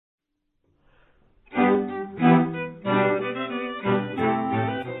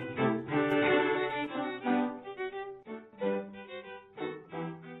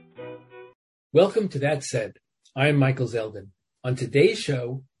Welcome to That Said. I am Michael Zeldin. On today's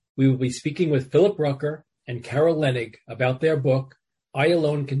show, we will be speaking with Philip Rucker and Carol Leonnig about their book, I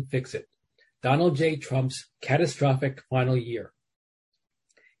Alone Can Fix It, Donald J. Trump's Catastrophic Final Year.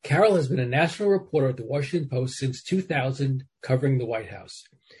 Carol has been a national reporter at the Washington Post since 2000, covering the White House.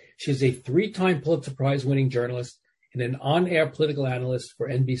 She is a 3-time Pulitzer Prize-winning journalist and an on-air political analyst for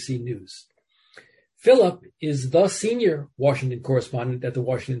NBC News. Philip is the senior Washington correspondent at the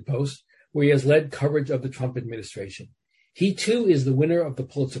Washington Post, where he has led coverage of the Trump administration. He, too, is the winner of the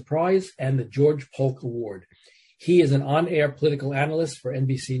Pulitzer Prize and the George Polk Award. He is an on-air political analyst for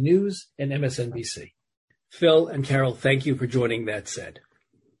NBC News and MSNBC. Phil and Carol, thank you for joining That Said.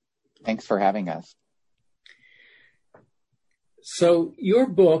 Thanks for having us. So your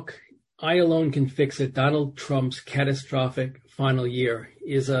book, I Alone Can Fix It, Donald Trump's Catastrophic Final Year,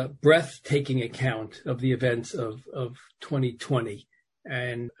 is a breathtaking account of the events of 2020.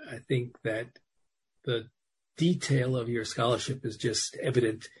 And I think that the detail of your scholarship is just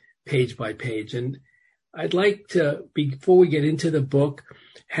evident page by page. And I'd like to, before we get into the book,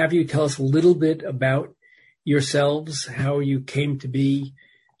 have you tell us a little bit about yourselves, how you came to be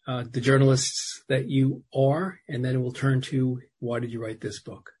the journalists that you are, and then we'll turn to why did you write this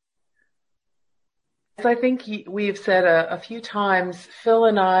book? As I think we've said a few times, Phil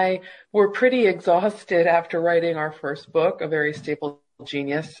and I were pretty exhausted after writing our first book, A Very Stable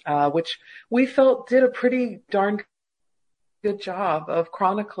Genius, which we felt did a pretty darn good job of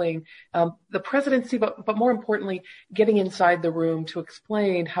chronicling the presidency, but more importantly, getting inside the room to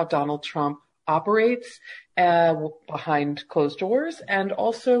explain how Donald Trump operates behind closed doors, and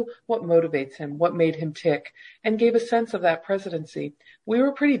also what motivates him, what made him tick, and gave a sense of that presidency. We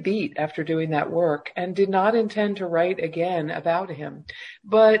were pretty beat after doing that work and did not intend to write again about him.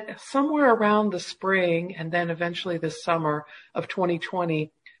 But somewhere around the spring and then eventually the summer of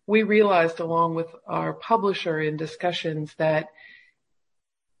 2020, we realized, along with our publisher in discussions, that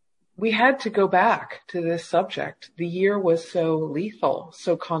we had to go back to this subject. The year was so lethal,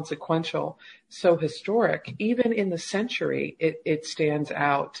 so consequential, so historic. Even in the century, it stands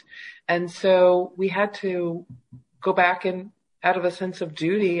out. And so we had to go back and, out of a sense of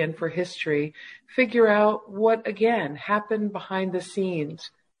duty and for history, figure out what, again, happened behind the scenes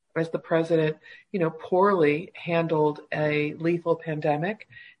as the president, poorly handled a lethal pandemic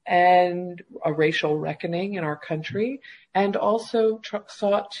and a racial reckoning in our country, and also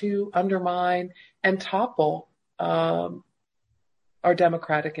sought to undermine and topple our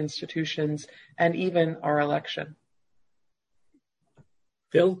democratic institutions and even our election.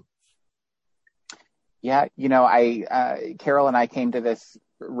 Phil? Yeah, Carol and I came to this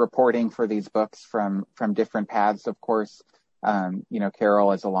reporting for these books from different paths, of course.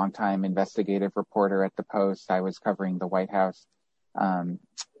 Carol is a longtime investigative reporter at the Post. I was covering the White House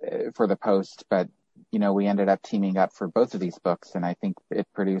for the Post, but we ended up teaming up for both of these books, and I think it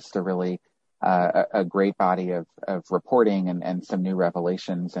produced a really a great body of reporting and some new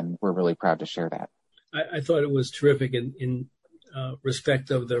revelations, and we're really proud to share that. I thought it was terrific in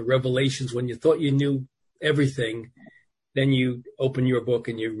respect of the revelations. When you thought you knew everything, then you open your book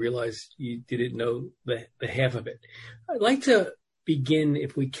and you realize you didn't know the half of it. I'd like to begin,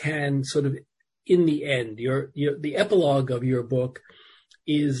 if we can, sort of in the end. The epilogue of your book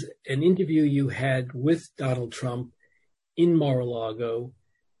is an interview you had with Donald Trump in Mar-a-Lago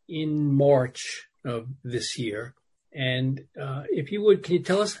in March of this year. And if you would, can you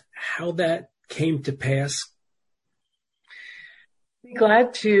tell us how that came to pass? Be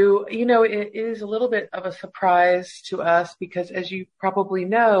glad to. It is a little bit of a surprise to us because, as you probably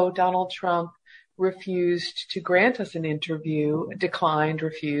know, Donald Trump refused to grant us an interview,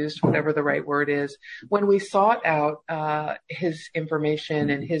 refused, whatever the right word is, when we sought out his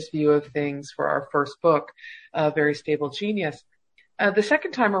information and his view of things for our first book, A Very Stable Genius. The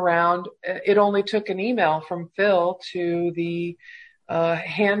second time around, it only took an email from Phil to the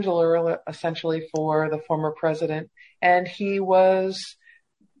handler, essentially, for the former president, and he was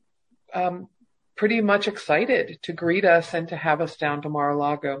pretty much excited to greet us and to have us down to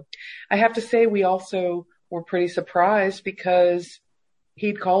Mar-a-Lago. I have to say we also were pretty surprised because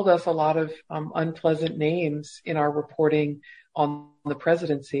he'd called us a lot of unpleasant names in our reporting on the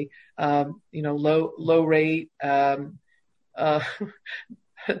presidency. Low rate,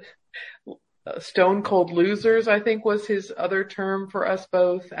 stone cold losers, I think was his other term for us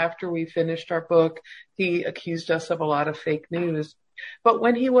both. After we finished our book, he accused us of a lot of fake news. But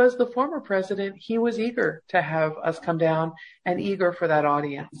when he was the former president, he was eager to have us come down and eager for that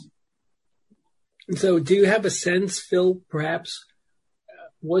audience. And so do you have a sense, Phil, perhaps,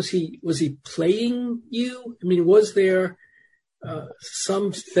 was he playing you? I mean, was there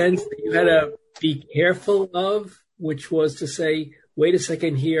some sense that you had a be careful of, which was to say, wait a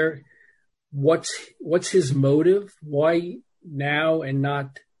second here, what's his motive? Why now and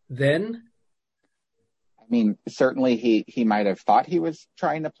not then? I mean, certainly he might have thought he was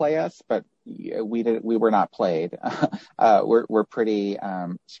trying to play us, but we were not played. We're pretty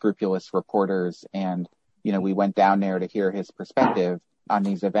scrupulous reporters, and we went down there to hear his perspective on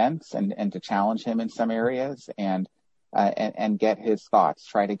these events and to challenge him in some areas and get his thoughts,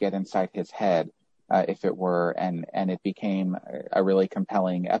 try to get inside his head, if it were, and it became a really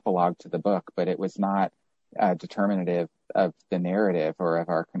compelling epilogue to the book, but it was not determinative of the narrative or of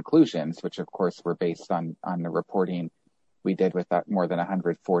our conclusions, which of course were based on the reporting we did with more than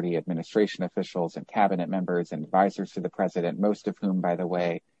 140 administration officials and cabinet members and advisors to the president, most of whom, by the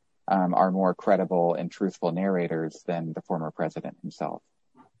way, are more credible and truthful narrators than the former president himself.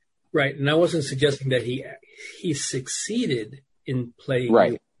 Right. And I wasn't suggesting that he succeeded in playing.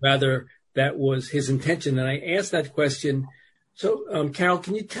 Right. Rather, that was his intention. And I asked that question. So, Carol,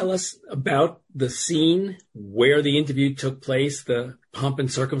 can you tell us about the scene where the interview took place, the pomp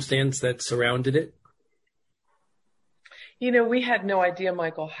and circumstance that surrounded it? We had no idea,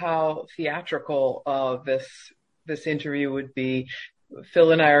 Michael, how theatrical this interview would be.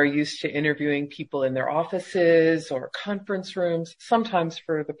 Phil and I are used to interviewing people in their offices or conference rooms, sometimes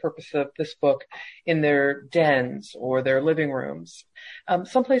for the purpose of this book in their dens or their living rooms,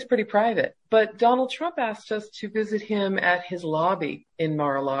 someplace pretty private. But Donald Trump asked us to visit him at his lobby in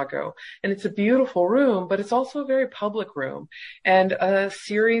Mar-a-Lago. And it's a beautiful room, but it's also a very public room. And a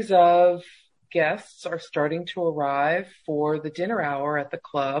series of guests are starting to arrive for the dinner hour at the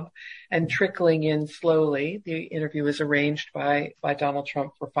club and trickling in slowly. The interview is arranged by Donald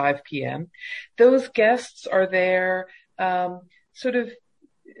Trump for 5 p.m. Those guests are there, sort of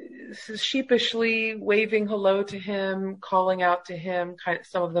sheepishly waving hello to him, calling out to him,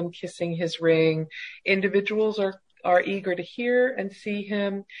 some of them kissing his ring. Individuals are eager to hear and see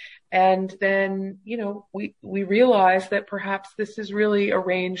him. And then, we realize that perhaps this is really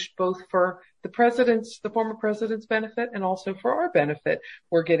arranged both for the former president's benefit and also for our benefit.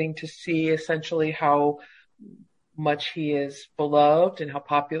 We're getting to see essentially how much he is beloved and how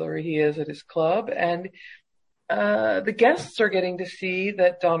popular he is at his club. And the guests are getting to see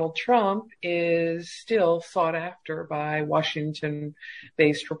that Donald Trump is still sought after by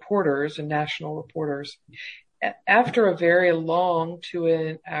Washington-based reporters and national reporters. After a very long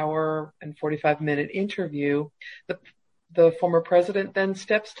 2 hour and 45-minute interview, the former president then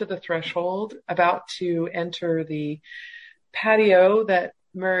steps to the threshold, about to enter the patio that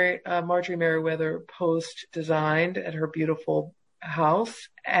Marjorie Merriweather Post designed at her beautiful house.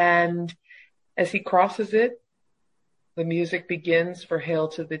 And as he crosses it, the music begins for Hail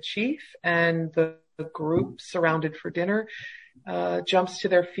to the Chief, and the group surrounded for dinner jumps to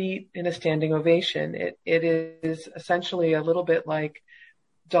their feet in a standing ovation. It is essentially a little bit like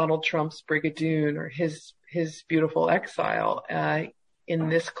Donald Trump's Brigadoon or his beautiful exile. In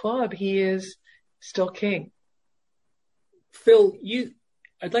this club, he is still king. Phil,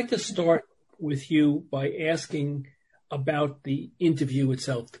 I'd like to start with you by asking about the interview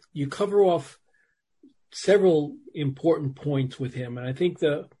itself. You cover off several important points with him, and I think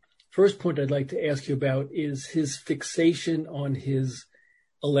the first point I'd like to ask you about is his fixation on his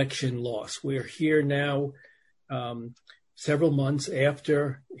election loss. We're here now, several months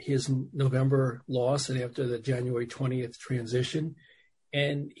after his November loss and after the January 20th transition,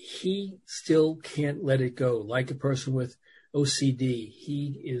 and he still can't let it go. Like a person with OCD,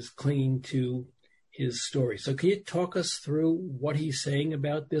 he is clinging to his story. So can you talk us through what he's saying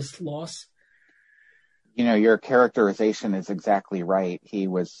about this loss? Your characterization is exactly right. He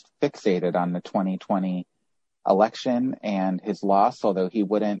was fixated on the 2020 election and his loss, although he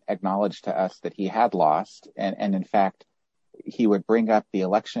wouldn't acknowledge to us that he had lost. And in fact, he would bring up the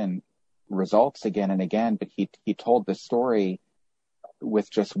election results again and again, but he told the story with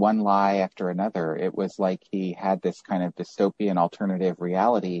just one lie after another. It was like he had this kind of dystopian alternative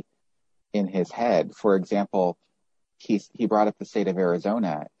reality in his head. For example, he brought up the state of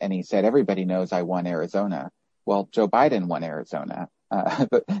Arizona, and he said, everybody knows I won Arizona. Well, Joe Biden won Arizona.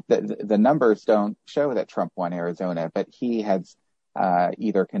 But the numbers don't show that Trump won Arizona, but he has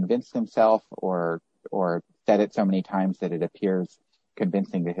either convinced himself or said it so many times that it appears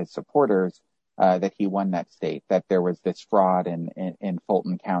convincing to his supporters that he won that state, that there was this fraud in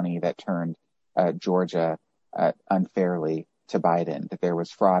Fulton County that turned Georgia unfairly to Biden, that there was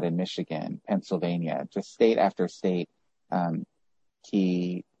fraud in Michigan, Pennsylvania, just state after state.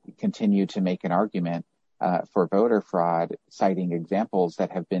 He continued to make an argument for voter fraud, citing examples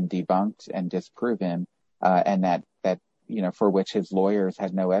that have been debunked and disproven, and that for which his lawyers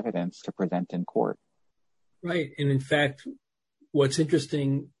had no evidence to present in court. Right. And in fact, what's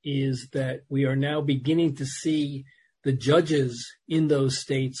interesting is that we are now beginning to see the judges in those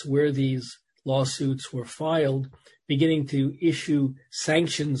states where these lawsuits were filed beginning to issue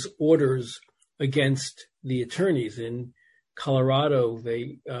sanctions orders against the attorneys. In Colorado,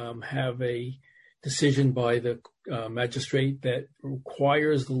 they have a decision by the magistrate that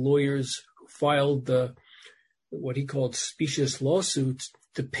requires the lawyers who filed what he called specious lawsuits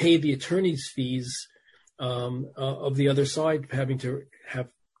to pay the attorney's fees of the other side, having to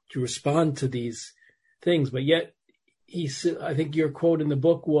respond to these things. But yet, I think your quote in the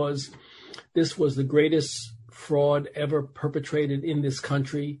book was, "This was the greatest fraud ever perpetrated in this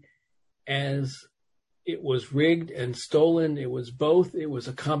country, as it was rigged and stolen. It was both. It was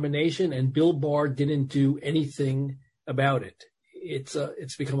a combination, and Bill Barr didn't do anything about it."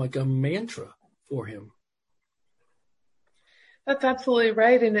 It's become like a mantra for him. That's absolutely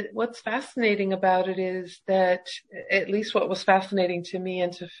right. And what's fascinating about it is that, at least what was fascinating to me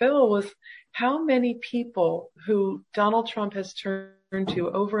and to Phil, was how many people who Donald Trump has turned to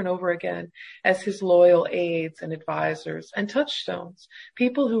over and over again as his loyal aides and advisors and touchstones,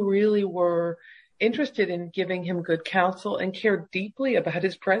 people who really were interested in giving him good counsel and cared deeply about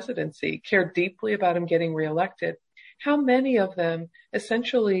his presidency, cared deeply about him getting reelected. How many of them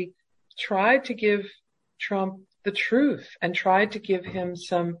essentially tried to give Trump the truth and tried to give him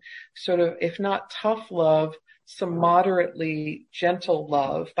some sort of, if not tough love, some moderately gentle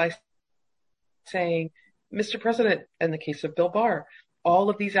love by saying, "Mr. President," in the case of Bill Barr, all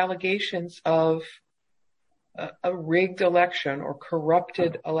of these allegations of a rigged election or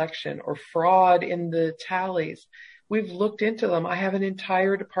corrupted election or fraud in the tallies, we've looked into them. I have an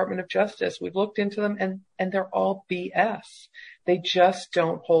entire Department of Justice. We've looked into them and they're all BS. They just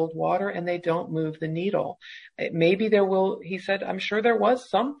don't hold water and they don't move the needle. Maybe there will, he said, I'm sure there was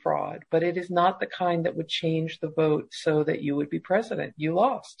some fraud, but it is not the kind that would change the vote so that you would be president. You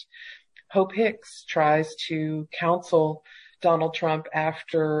lost. Hope Hicks tries to counsel Donald Trump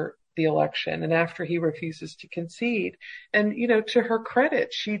after the election and after he refuses to concede. And, to her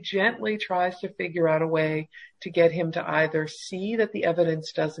credit, she gently tries to figure out a way to get him to either see that the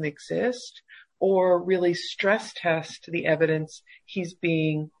evidence doesn't exist or really stress test the evidence he's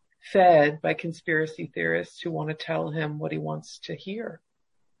being fed by conspiracy theorists who want to tell him what he wants to hear.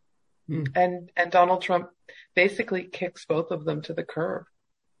 And Donald Trump basically kicks both of them to the curb.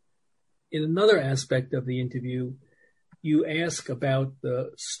 In another aspect of the interview, you ask about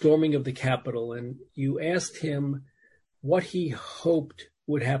the storming of the Capitol, and you asked him what he hoped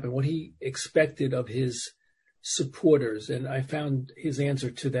would happen, what he expected of his supporters. And I found his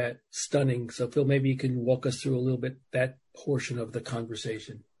answer to that stunning. So, Phil, maybe you can walk us through a little bit that portion of the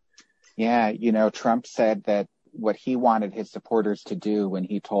conversation. Yeah, Trump said that what he wanted his supporters to do when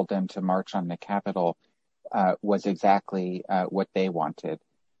he told them to march on the Capitol was exactly what they wanted.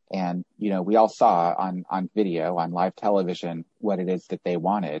 And, we all saw on video, on live television, what it is that they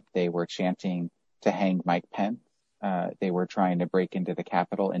wanted. They were chanting to hang Mike Pence. They were trying to break into the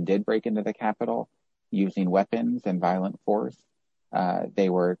Capitol and did break into the Capitol using weapons and violent force. They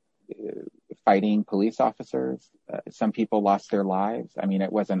were fighting police officers. Some people lost their lives. I mean,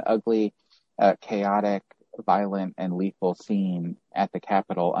 it was an ugly, chaotic, violent, and lethal scene at the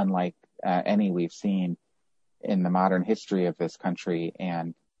Capitol, unlike any we've seen in the modern history of this country.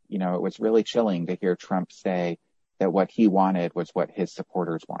 And, it was really chilling to hear Trump say that what he wanted was what his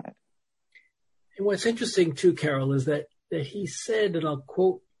supporters wanted. And what's interesting, too, Carol, is that he said, and I'll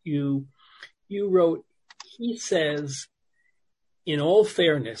quote you, you wrote, he says, "In all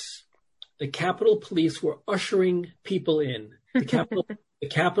fairness, the Capitol Police were ushering people in. The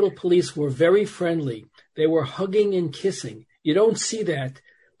Capitol Police were very friendly. They were hugging and kissing. You don't see that,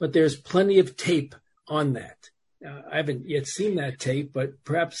 but there's plenty of tape on that." I haven't yet seen that tape, but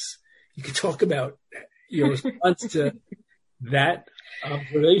perhaps you could talk about your response to that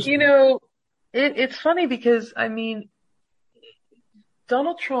observation. It's funny because,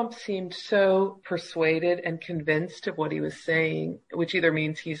 Donald Trump seemed so persuaded and convinced of what he was saying, which either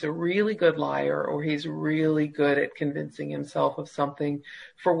means he's a really good liar or he's really good at convincing himself of something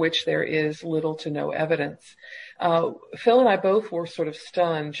for which there is little to no evidence. Phil and I both were sort of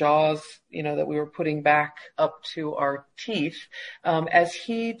stunned, jaws, that we were putting back up to our teeth, as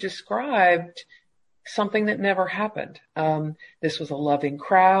he described something that never happened. This was a loving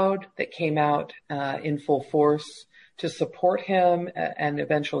crowd that came out in full force to support him and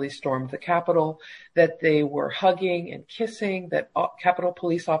eventually stormed the Capitol, that they were hugging and kissing, that Capitol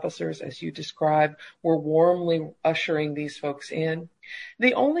police officers, as you described, were warmly ushering these folks in.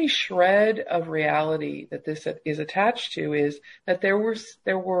 The only shred of reality that this is attached to is that there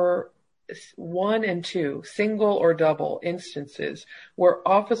were 1 and 2, single or double instances where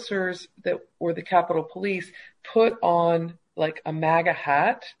officers that were the Capitol Police put on like a MAGA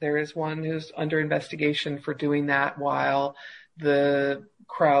hat. There is one who's under investigation for doing that while the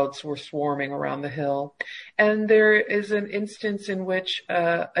crowds were swarming around the Hill. And there is an instance in which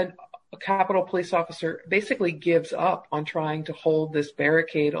a Capitol police officer basically gives up on trying to hold this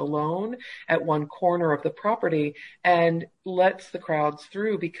barricade alone at one corner of the property and lets the crowds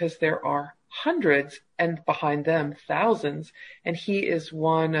through because there are hundreds and behind them thousands. And he is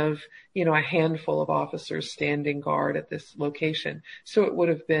one of, a handful of officers standing guard at this location. So it would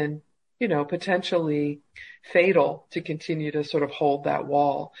have been, potentially fatal to continue to sort of hold that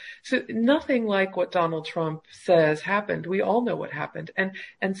wall. So nothing like what Donald Trump says happened. We all know what happened.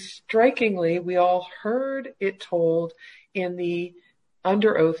 And strikingly, we all heard it told in the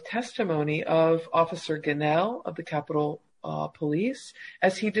under oath testimony of Officer Gonell of the Capitol Police,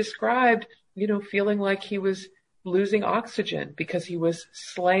 as he described, feeling like he was losing oxygen because he was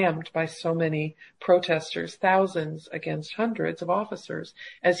slammed by so many protesters, thousands against hundreds of officers,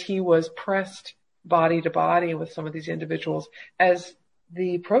 as he was pressed body to body with some of these individuals, as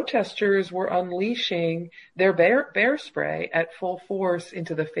the protesters were unleashing their bear spray at full force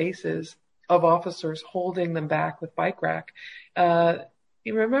into the faces of officers holding them back with bike rack.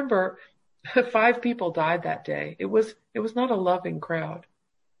 You remember, 5 people died that day. It was not a loving crowd.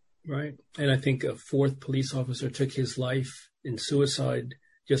 Right. And I think a 4th police officer took his life in suicide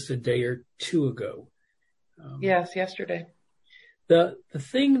just a day or 2 ago. Yes, yesterday. The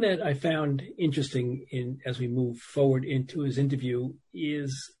thing that I found interesting as we move forward into his interview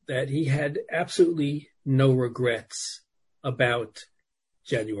is that he had absolutely no regrets about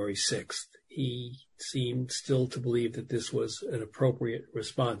January 6th. He seemed still to believe that this was an appropriate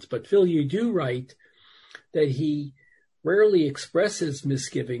response. But Phil, you do write that he rarely expresses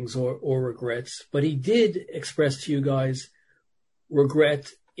misgivings or regrets, but he did express to you guys regret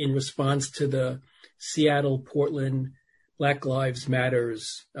in response to the Seattle-Portland Black Lives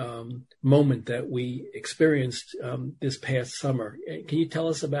Matters moment that we experienced this past summer. Can you tell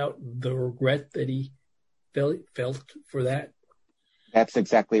us about the regret that he felt for that? That's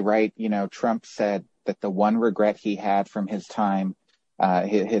exactly right. Trump said that the one regret he had from his time,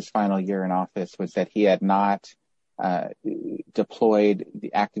 his final year in office, was that he had not deployed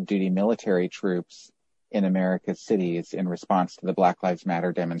the active duty military troops in America's cities in response to the Black Lives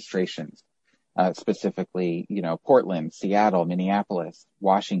Matter demonstrations, specifically, Portland, Seattle, Minneapolis,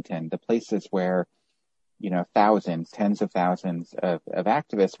 Washington, the places where, thousands, tens of thousands of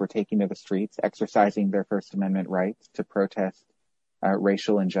activists were taking to the streets, exercising their First Amendment rights to protest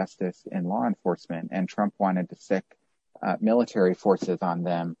racial injustice in law enforcement. And Trump wanted to sic military forces on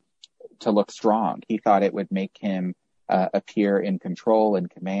them to look strong. He thought it would make him appear in control and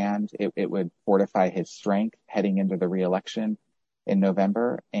command. It would fortify his strength heading into the re-election in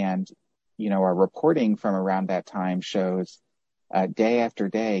November. And, our reporting from around that time shows day after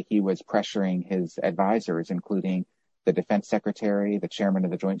day he was pressuring his advisors, including the defense secretary, the chairman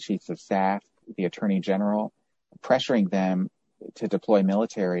of the Joint Chiefs of Staff, the attorney general, pressuring them to deploy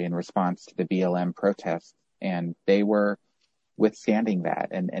military in response to the BLM protests. And they were withstanding that.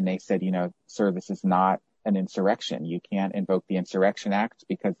 And they said, sir, this is not an insurrection. You can't invoke the Insurrection Act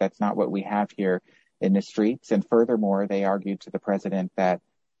because that's not what we have here in the streets. And furthermore, they argued to the president that,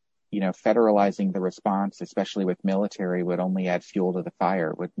 federalizing the response, especially with military, would only add fuel to the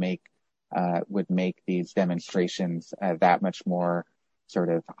fire, would make these demonstrations that much more sort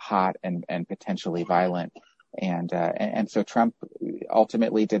of hot and potentially violent. And so Trump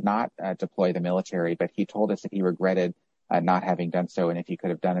ultimately did not deploy the military, but he told us that he regretted not having done so, and if he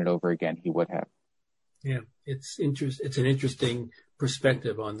could have done it over again, he would have. Yeah, it's an interesting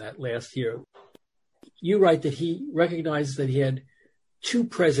perspective on that last year. You write that he recognized that he had 2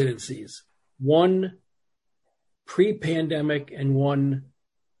 presidencies, one pre-pandemic and one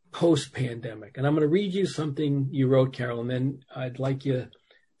post-pandemic. And I'm going to read you something you wrote, Carol, and then I'd like you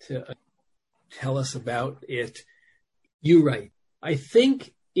to tell us about it. You write, I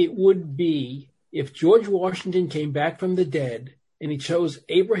think it would be if George Washington came back from the dead and he chose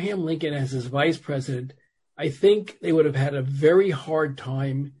Abraham Lincoln as his vice president, I think they would have had a very hard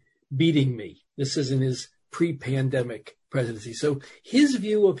time beating me. This is in his pre-pandemic presidency. So his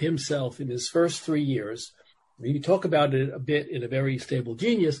view of himself in his first 3 years, you talk about it a bit in A Very Stable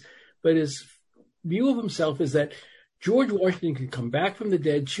Genius, but his view of himself is that George Washington can come back from the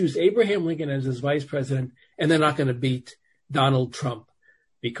dead, choose Abraham Lincoln as his vice president, and they're not going to beat Donald Trump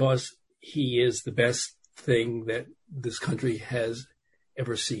because he is the best thing that this country has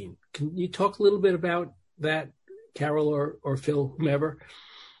ever seen. Can you talk a little bit about that, Carol or Phil, whomever?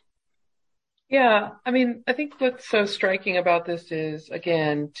 Yeah, I mean, I think what's so striking about this is,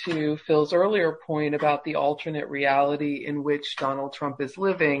 again, to Phil's earlier point about the alternate reality in which Donald Trump is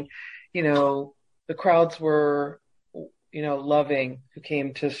living, the crowds were, loving who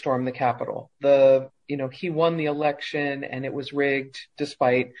came to storm the Capitol. He won the election and it was rigged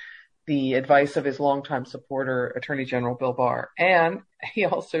despite the advice of his longtime supporter, Attorney General Bill Barr. And he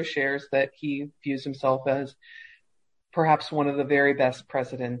also shares that he views himself as perhaps one of the very best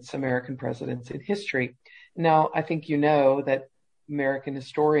American presidents in history. Now, I think that American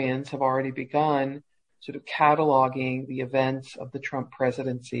historians have already begun sort of cataloging the events of the Trump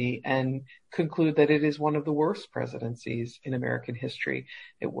presidency and conclude that it is one of the worst presidencies in American history.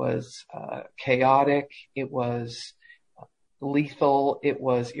 It was chaotic. It was lethal. It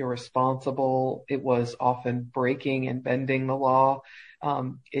was irresponsible. It was often breaking and bending the law.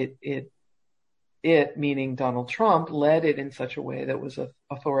 It, meaning Donald Trump, led it in such a way that was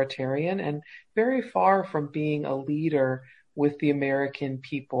authoritarian and very far from being a leader with the American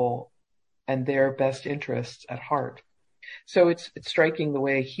people and their best interests at heart. So it's striking the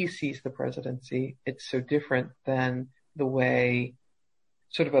way he sees the presidency. It's so different than the way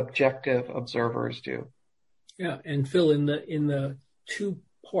sort of objective observers do. Yeah, and Phil, in the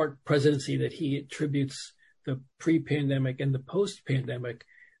two-part presidency that he attributes the pre-pandemic and the post-pandemic,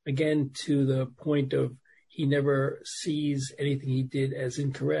 again, to the point of he never sees anything he did as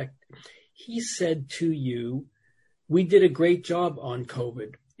incorrect. He said to you, we did a great job on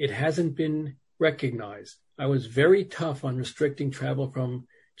COVID. It hasn't been recognized. I was very tough on restricting travel from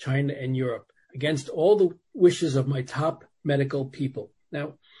China and Europe against all the wishes of my top medical people.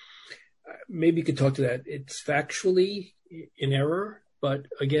 Now, maybe you could talk to that. It's factually in error, but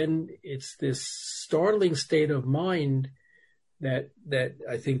again, it's this startling state of mind that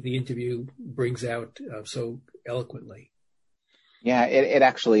I think the interview brings out so eloquently. Yeah, it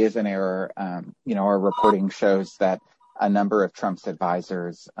actually is an error. Our reporting shows that a number of Trump's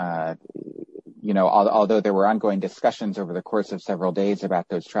advisors, although there were ongoing discussions over the course of several days about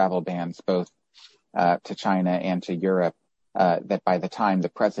those travel bans, both to China and to Europe, that by the time the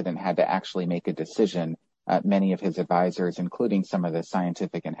president had to actually make a decision, many of his advisors, including some of the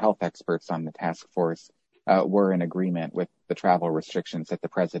scientific and health experts on the task force, were in agreement with the travel restrictions that the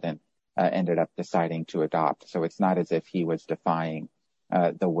president ended up deciding to adopt. So it's not as if he was defying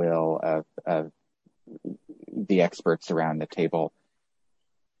the will of the experts around the table.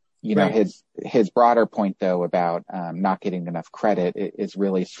 Right. His broader point, though, about not getting enough credit is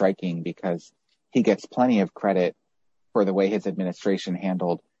really striking because he gets plenty of credit for the way his administration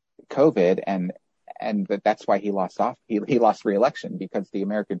handled COVID, and that's why he lost re-election, because the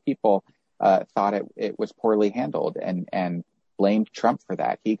American people thought it was poorly handled and blamed Trump for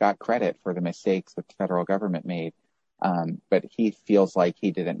that. He got credit for the mistakes that the federal government made, but he feels like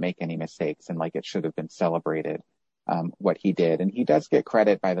he didn't make any mistakes and like it should have been celebrated what he did. And he does get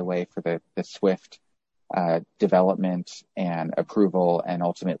credit, by the way, for the swift development and approval and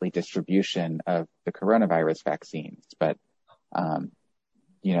ultimately distribution of the coronavirus vaccines. But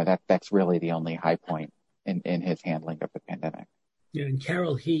that's really the only high point in his handling of the pandemic. Yeah, and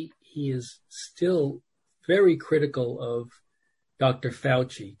Carol, he is still very critical of Dr.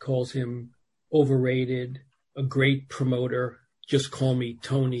 Fauci, calls him overrated, a great promoter, just call me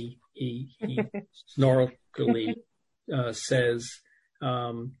Tony, he snarkily says.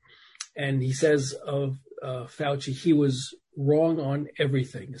 And he says of Fauci, he was wrong on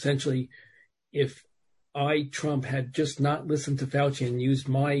everything. Essentially, if Trump, had just not listened to Fauci and used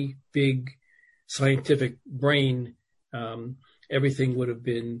my big scientific brain, everything would have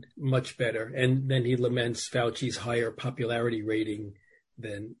been much better. And then he laments Fauci's higher popularity rating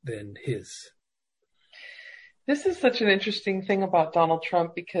than his. This is such an interesting thing about Donald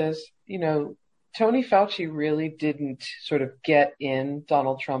Trump because, Tony Fauci really didn't sort of get in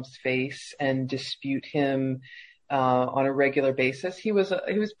Donald Trump's face and dispute him on a regular basis. He was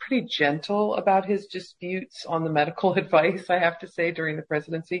pretty gentle about his disputes on the medical advice, I have to say, during the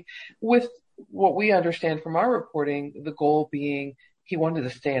presidency, with what we understand from our reporting, the goal being he wanted to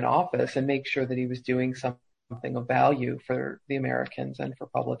stay in office and make sure that he was doing something of value for the Americans and for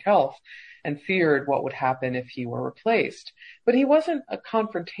public health, and feared what would happen if he were replaced. But he wasn't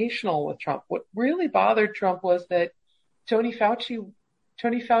confrontational with Trump. What really bothered Trump was that Tony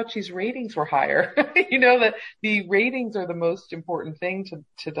Fauci's ratings were higher. That the ratings are the most important thing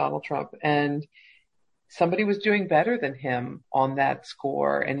to Donald Trump. And somebody was doing better than him on that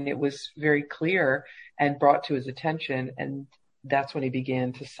score. And it was very clear and brought to his attention. And that's when he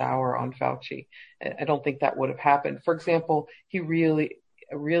began to sour on Fauci. I don't think that would have happened. For example, he really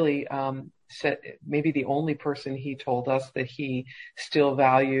said, maybe the only person he told us that he still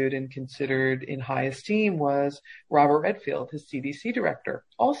valued and considered in high esteem was Robert Redfield, his CDC director.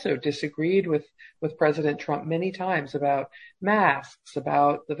 Also disagreed with President Trump many times about masks,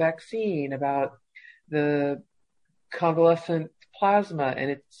 about the vaccine, about the convalescent plasma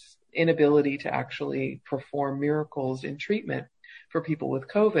and its inability to actually perform miracles in treatment for people with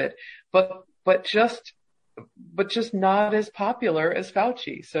COVID, but just not as popular as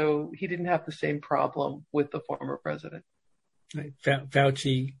Fauci. So he didn't have the same problem with the former president. Right.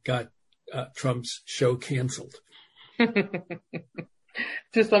 Fauci got Trump's show canceled.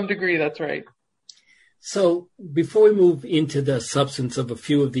 To some degree, that's right. So before we move into the substance of a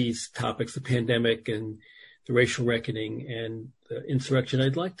few of these topics, the pandemic and the racial reckoning and the insurrection,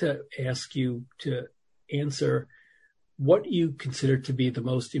 I'd like to ask you to answer what you consider to be the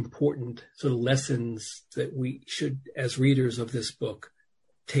most important sort of lessons that we should, as readers of this book,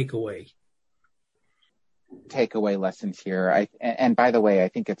 take away. Takeaway lessons here. And by the way, I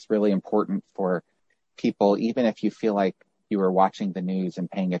think it's really important for people, even if you feel like you were watching the news and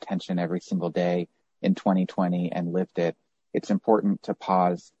paying attention every single day in 2020 and lived it, it's important to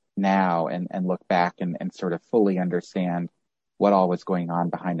pause now and look back and sort of fully understand what all was going on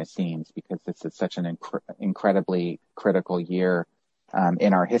behind the scenes, because this is such an incredibly critical year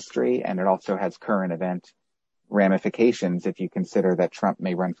in our history. And it also has current event ramifications if you consider that Trump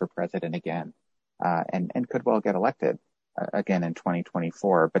may run for president again and could well get elected again in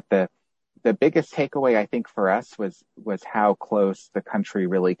 2024. But the biggest takeaway, I think, for us was how close the country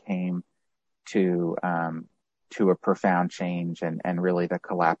really came to a profound change and really the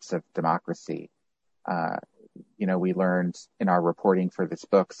collapse of democracy. We learned in our reporting for this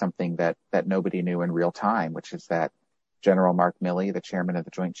book something that nobody knew in real time, which is that General Mark Milley, the chairman of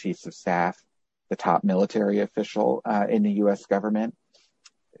the Joint Chiefs of Staff, the top military official in the U.S. government,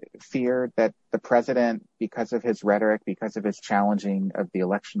 feared that the president, because of his rhetoric, because of his challenging of the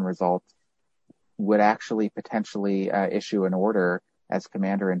election results, would actually potentially issue an order as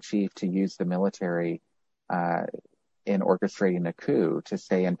commander-in-chief to use the military in orchestrating a coup to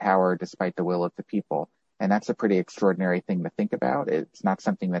stay in power despite the will of the people. And that's a pretty extraordinary thing to think about. It's not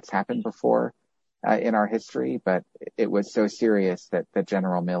something that's happened before in our history, but it was so serious that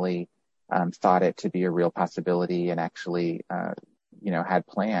General Milley thought it to be a real possibility and actually, had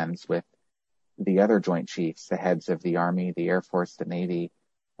plans with the other Joint Chiefs, the heads of the Army, the Air Force, the Navy,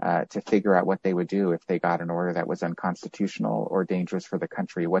 to figure out what they would do if they got an order that was unconstitutional or dangerous for the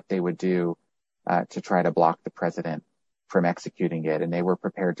country, what they would do to try to block the president from executing it. And they were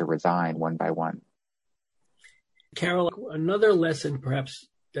prepared to resign one by one. Carol, another lesson perhaps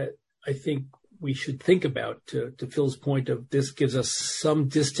that I think we should think about to Phil's point of this gives us some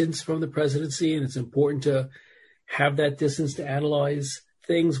distance from the presidency, and it's important to have that distance to analyze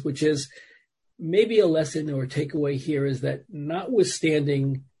things, which is maybe a lesson or a takeaway here is that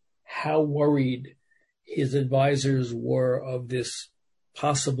notwithstanding how worried his advisors were of this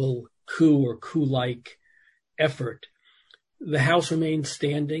possible coup or coup-like effort, the House remained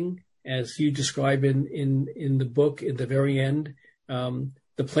standing. As you describe in the book, at the very end,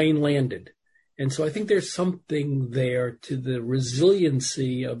 the plane landed. And so I think there's something there to the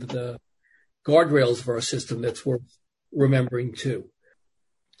resiliency of the guardrails of our system that's worth remembering too.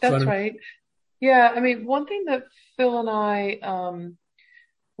 That's right. Yeah, I mean, one thing that Phil and I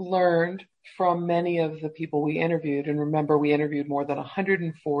learned from many of the people we interviewed, and remember we interviewed more than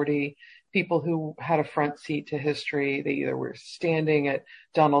 140 people who had a front seat to history. They either were standing at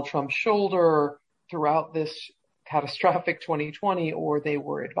Donald Trump's shoulder throughout this catastrophic 2020, or they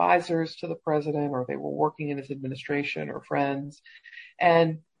were advisors to the president, or they were working in his administration or friends.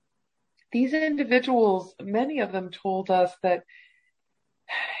 And these individuals, many of them told us that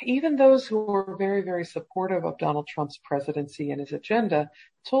even those who were very, very supportive of Donald Trump's presidency and his agenda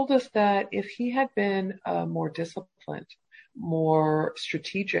told us that if he had been more disciplined, more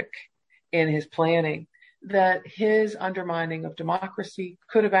strategic in his planning, that his undermining of democracy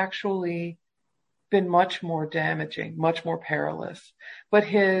could have actually been much more damaging, much more perilous. But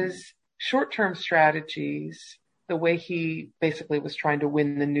his short-term strategies, the way he basically was trying to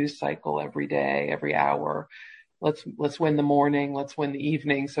win the news cycle every day, every hour, let's win the morning, let's win the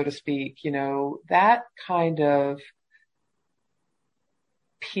evening, so to speak, that kind of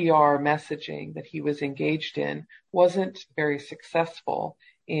PR messaging that he was engaged in wasn't very successful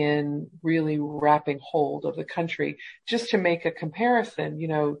in really wrapping hold of the country. Just to make a comparison,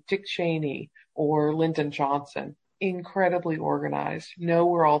 Dick Cheney or Lyndon Johnson, incredibly organized, know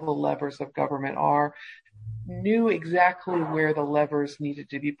where all the levers of government are, knew exactly where the levers needed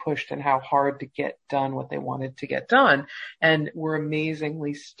to be pushed and how hard to get done what they wanted to get done, and were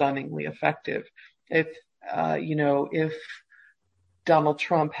amazingly, stunningly effective. If Donald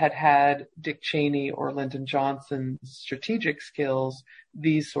Trump had had Dick Cheney or Lyndon Johnson's strategic skills,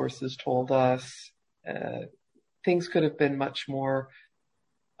 these sources told us things could have been much more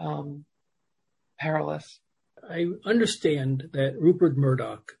perilous. I understand that Rupert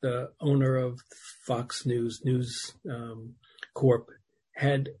Murdoch, the owner of Fox News Corp,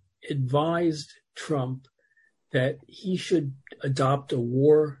 had advised Trump that he should adopt a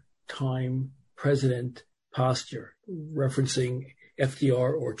wartime president posture, referencing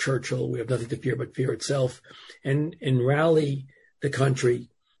FDR or Churchill, we have nothing to fear but fear itself, and rally the country.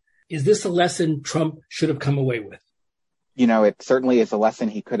 Is this a lesson Trump should have come away with? It certainly is a lesson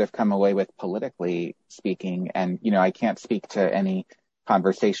he could have come away with politically speaking. And, I can't speak to any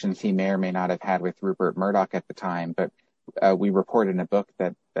conversations he may or may not have had with Rupert Murdoch at the time, but we report in a book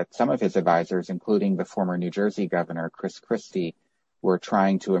that some of his advisors, including the former New Jersey governor, Chris Christie, were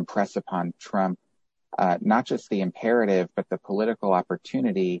trying to impress upon Trump not just the imperative, but the political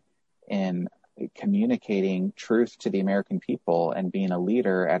opportunity in communicating truth to the American people and being a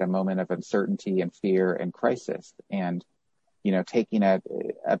leader at a moment of uncertainty and fear and crisis. And taking a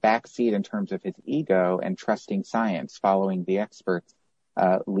backseat in terms of his ego and trusting science, following the experts,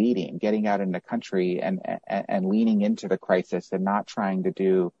 leading, getting out in the country and leaning into the crisis and not trying to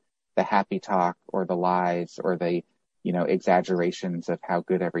do the happy talk or the lies or the, exaggerations of how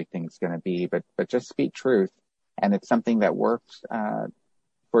good everything's going to be, but just speak truth. And it's something that worked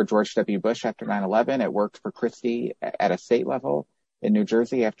for George W. Bush after 9/11. It worked for Christie at a state level in New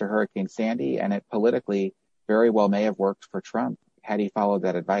Jersey after Hurricane Sandy, and it politically very well may have worked for Trump had he followed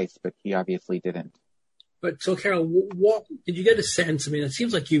that advice, but he obviously didn't. But so, Carol, what did you get a sense? I mean, it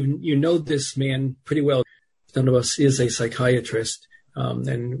seems like you know this man pretty well. None of us is a psychiatrist,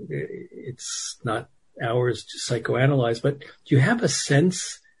 and it's not ours to psychoanalyze. But do you have a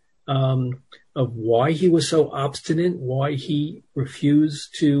sense of why he was so obstinate? Why he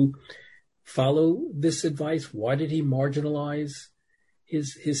refused to follow this advice? Why did he marginalize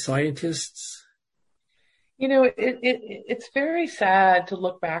his scientists? It's very sad to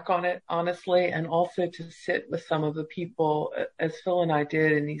look back on it, honestly, and also to sit with some of the people, as Phil and I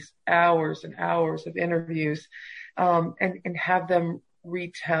did, in these hours and hours of interviews, and have them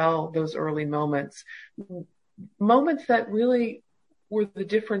retell those early moments that really were the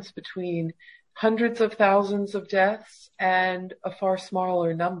difference between hundreds of thousands of deaths and a far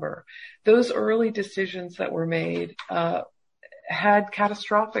smaller number. Those early decisions that were made had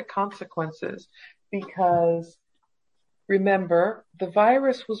catastrophic consequences. Because remember, the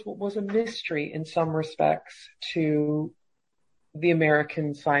virus was a mystery in some respects to the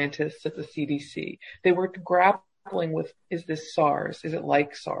American scientists at the CDC. They were grappling with, is this SARS? Is it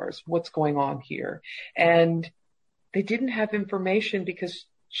like SARS? What's going on here? And they didn't have information because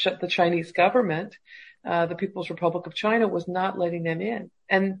the Chinese government, the People's Republic of China, was not letting them in.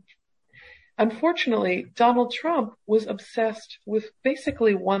 And unfortunately, Donald Trump was obsessed with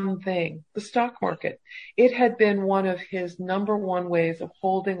basically one thing, the stock market. It had been one of his number one ways of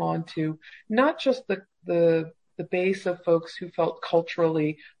holding on to not just the base of folks who felt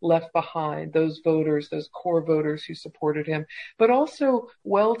culturally left behind, those voters, those core voters who supported him, but also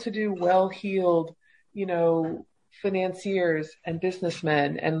well-to-do, well-heeled, financiers and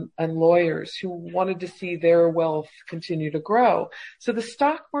businessmen and lawyers who wanted to see their wealth continue to grow. So the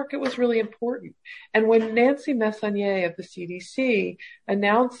stock market was really important. And when Nancy Messonnier of the CDC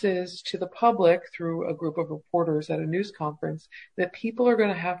announces to the public through a group of reporters at a news conference that people are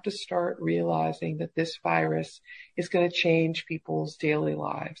going to have to start realizing that this virus is going to change people's daily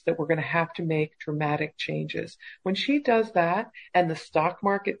lives, that we're going to have to make dramatic changes. When she does that and the stock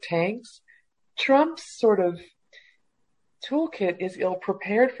market tanks, Trump's sort of toolkit is ill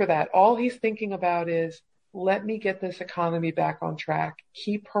prepared for that. All he's thinking about is, let me get this economy back on track,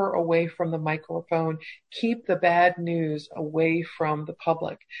 keep her away from the microphone, keep the bad news away from the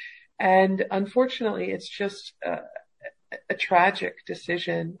public. And unfortunately, it's just a tragic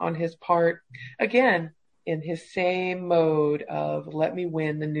decision on his part. Again, in his same mode of, let me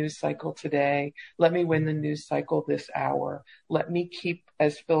win the news cycle today, let me win the news cycle this hour, let me keep,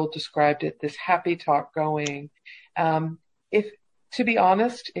 as Phil described it, this happy talk going. To be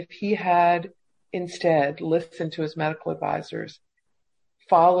honest, if he had instead listened to his medical advisors,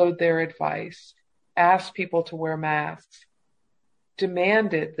 followed their advice, asked people to wear masks,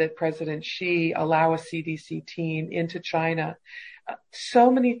 demanded that President Xi allow a CDC team into China,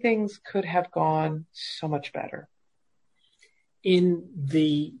 so many things could have gone so much better. In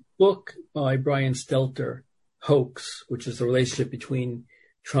the book by Brian Stelter, Hoax, which is the relationship between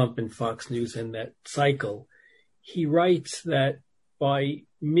Trump and Fox News and that cycle, he writes that by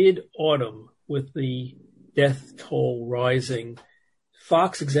mid-autumn, with the death toll rising,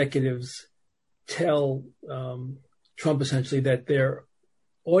 Fox executives tell Trump essentially that their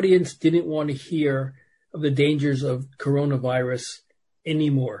audience didn't want to hear of the dangers of coronavirus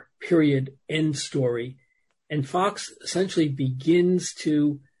anymore, period, end story. And Fox essentially begins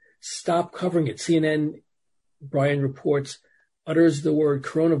to stop covering it. CNN, Brian reports, utters the word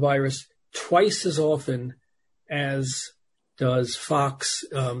coronavirus twice as often as does Fox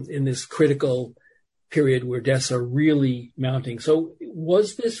in this critical period where deaths are really mounting. So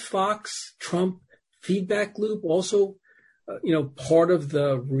was this Fox-Trump feedback loop also, part of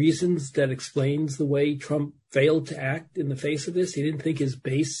the reasons that explains the way Trump failed to act in the face of this? He didn't think his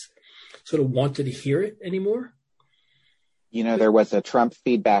base sort of wanted to hear it anymore? There was a Trump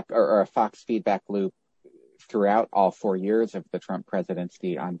feedback or a Fox feedback loop throughout all 4 years of the Trump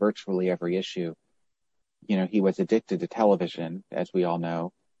presidency on virtually every issue. He was addicted to television, as we all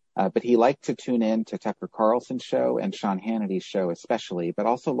know, but he liked to tune in to Tucker Carlson's show and Sean Hannity's show especially, but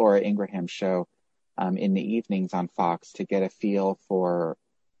also Laura Ingraham's show in the evenings on Fox to get a feel for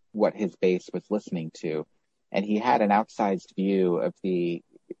what his base was listening to. And he had an outsized view of the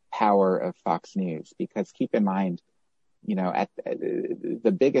power of Fox News, because keep in mind, at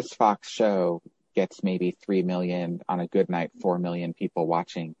the biggest Fox show gets maybe 3 million, on a good night, 4 million people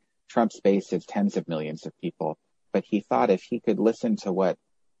watching. Trump's base is tens of millions of people. But he thought if he could listen to what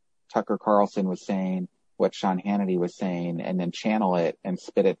Tucker Carlson was saying, what Sean Hannity was saying, and then channel it and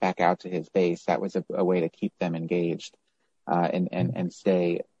spit it back out to his base, that was a way to keep them engaged and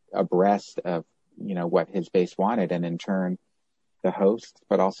stay abreast of, what his base wanted. And in turn, the hosts,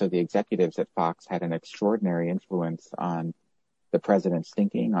 but also the executives at Fox, had an extraordinary influence on the president's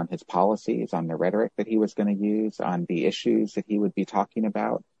thinking, on his policies, on the rhetoric that he was going to use, on the issues that he would be talking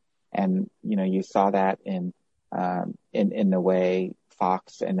about. And, you saw that in the way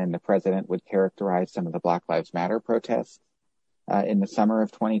Fox and then the president would characterize some of the Black Lives Matter protests in the summer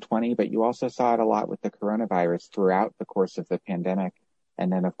of 2020. But you also saw it a lot with the coronavirus throughout the course of the pandemic.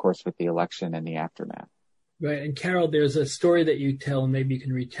 And then, of course, with the election and the aftermath. Right. And Carol, there's a story that you tell, and maybe you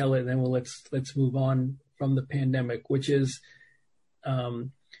can retell it, and then let's move on from the pandemic, which is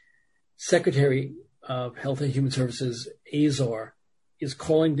Secretary of Health and Human Services Azar is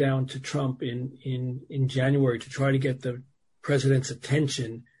calling down to Trump in January to try to get the president's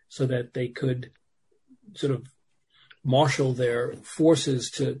attention so that they could sort of marshal their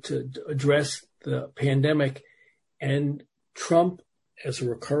forces to address the pandemic. And Trump, as a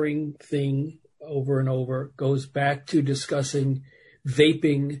recurring thing over and over, goes back to discussing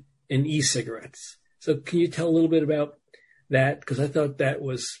vaping and e-cigarettes. So can you tell a little bit about that? Because I thought that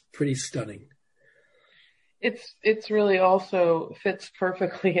was pretty stunning. It's really also fits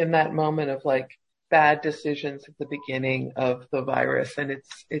perfectly in that moment of like bad decisions at the beginning of the virus and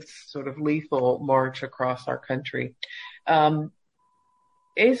its sort of lethal march across our country.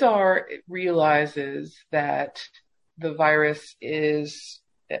 Azar realizes that the virus is,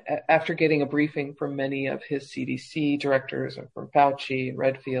 after getting a briefing from many of his CDC directors and from Fauci and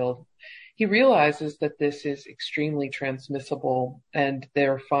Redfield, he realizes that this is extremely transmissible, and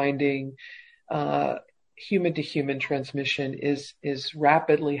they're finding human-to-human transmission is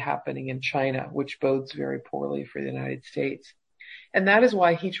rapidly happening in China, which bodes very poorly for the United States. And that is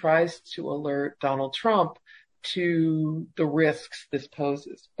why he tries to alert Donald Trump to the risks this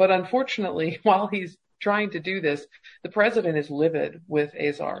poses. But unfortunately, while he's trying to do this, the president is livid with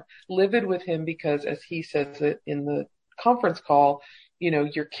Azar, livid with him because, as he says it in the conference call,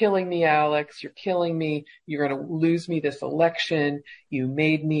 you're killing me, Alex, you're killing me, you're going to lose me this election, you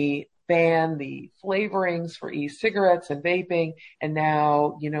made me ban the flavorings for e-cigarettes and vaping, and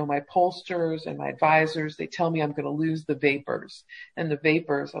now, my pollsters and my advisors, they tell me I'm going to lose the vapors, and the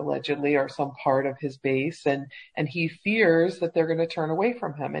vapors allegedly are some part of his base, and he fears that they're going to turn away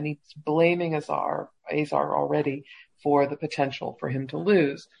from him, and he's blaming Azar already for the potential for him to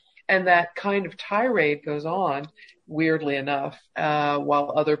lose. And that kind of tirade goes on, weirdly enough,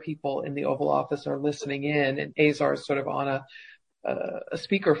 while other people in the Oval Office are listening in, and Azar is sort of on a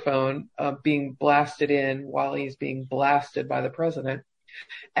speakerphone being blasted in while he's being blasted by the president.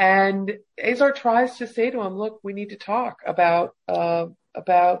 And Azar tries to say to him, look, we need to talk about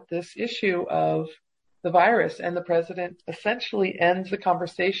this issue of the virus. And the president essentially ends the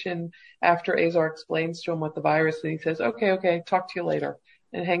conversation after Azar explains to him what the virus is. And he says, okay, talk to you later,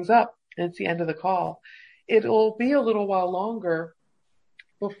 and hangs up. And it's the end of the call. It'll be a little while longer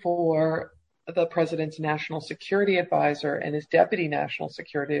before the president's national security advisor and his deputy national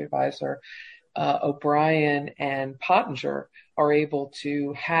security advisor, O'Brien and Pottinger, are able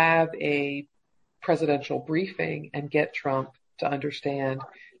to have a presidential briefing and get Trump to understand,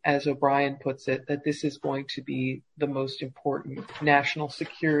 as O'Brien puts it, that this is going to be the most important national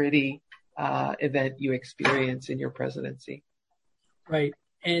security event you experience in your presidency. Right.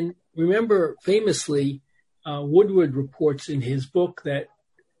 And remember, famously, Woodward reports in his book that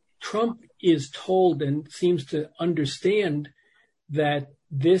Trump is told and seems to understand that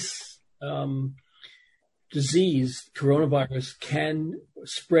this disease, coronavirus, can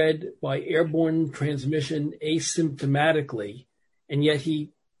spread by airborne transmission asymptomatically, and yet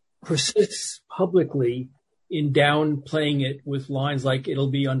he persists publicly in downplaying it with lines like "it'll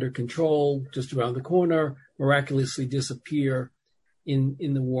be under control, just around the corner, miraculously disappear in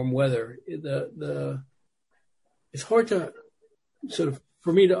the warm weather." It's hard to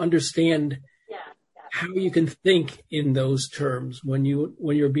for me to understand how you can think in those terms when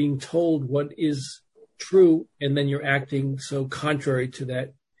you're being told what is true and then you're acting so contrary to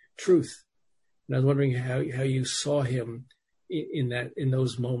that truth. And I was wondering how you saw him in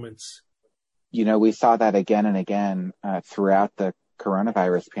those moments. We saw that again and again throughout the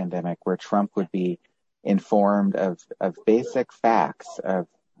coronavirus pandemic, where Trump would be informed of basic facts, of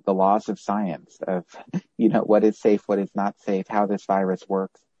the laws of science, of what is safe, what is not safe, how this virus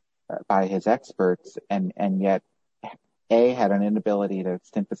works by his experts, and yet A, had an inability to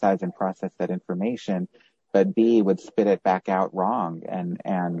synthesize and process that information, but B, would spit it back out wrong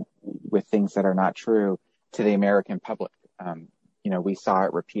and with things that are not true to the American public. We saw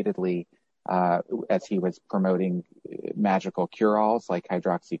it repeatedly as he was promoting magical cure-alls like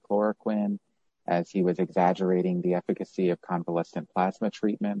hydroxychloroquine, as he was exaggerating the efficacy of convalescent plasma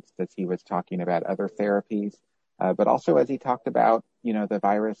treatments, as he was talking about other therapies, but also as he talked about, the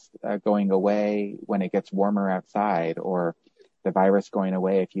virus going away when it gets warmer outside, or the virus going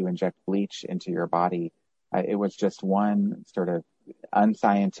away if you inject bleach into your body. It was just one sort of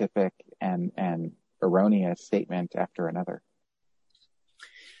unscientific and erroneous statement after another.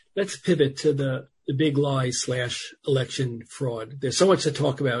 Let's pivot to the big lie / election fraud. There's so much to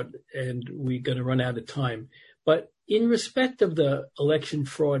talk about, and we're going to run out of time. But in respect of the election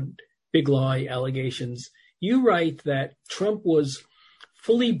fraud, big lie allegations, you write that Trump was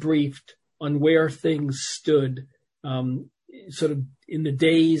fully briefed on where things stood sort of in the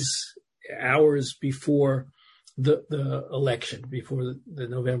days, hours before the election, before the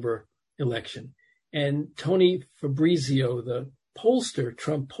November election. And Tony Fabrizio, the pollster,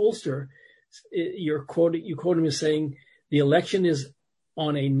 Trump pollster, you quote him as saying the election is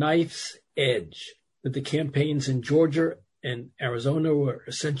on a knife's edge, that the campaigns in Georgia and Arizona were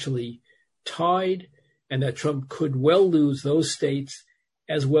essentially tied, and that Trump could well lose those states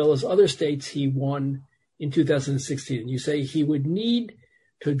as well as other states he won in 2016. And you say he would need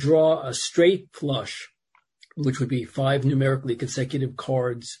to draw a straight flush, which would be 5 numerically consecutive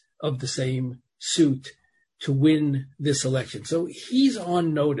cards of the same suit, to win this election. So he's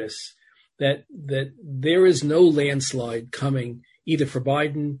on notice that there is no landslide coming either for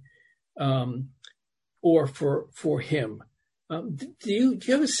Biden or for him. Do you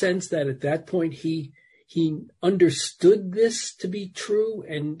have a sense that at that point he understood this to be true?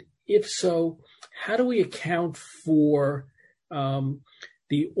 And if so, how do we account for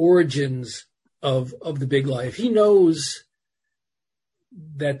the origins of the big lie? If he knows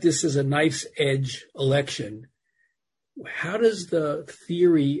that this is a knife's edge election, how does the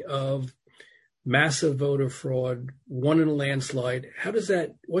theory of massive voter fraud, won in a landslide,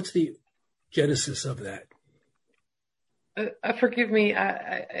 what's the genesis of that? Forgive me,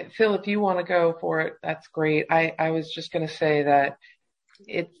 Phil, if you want to go for it, that's great. I was just going to say that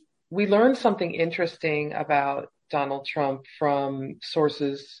we learned something interesting about Donald Trump from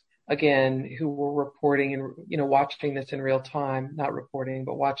sources, again, who were reporting and, watching this in real time, not reporting,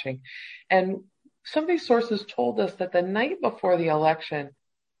 but watching. And some of these sources told us that the night before the election,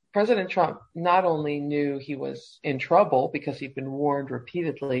 President Trump not only knew he was in trouble because he'd been warned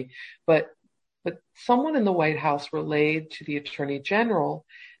repeatedly, but someone in the White House relayed to the Attorney General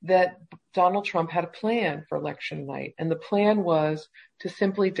that Donald Trump had a plan for election night. And the plan was to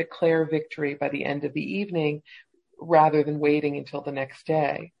simply declare victory by the end of the evening rather than waiting until the next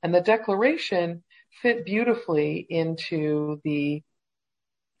day. And the declaration fit beautifully into the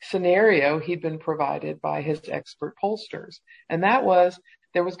scenario he'd been provided by his expert pollsters. And that was,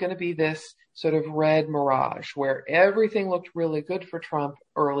 there was going to be this sort of red mirage where everything looked really good for Trump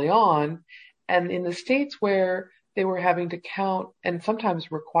early on. And in the states where they were having to count, and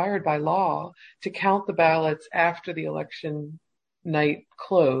sometimes required by law, to count the ballots after the election night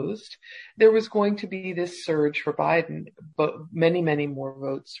closed, there was going to be this surge for Biden, but many, many more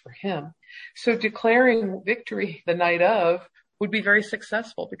votes for him. So declaring victory the night of would be very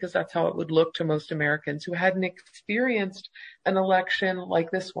successful, because that's how it would look to most Americans who hadn't experienced an election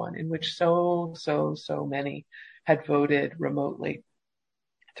like this one, in which so many had voted remotely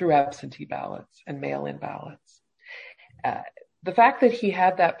through absentee ballots and mail-in ballots. The fact that he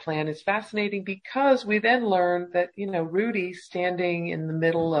had that plan is fascinating, because we then learned that, Rudy, standing in the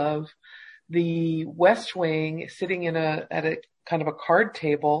middle of the West Wing, sitting at a kind of a card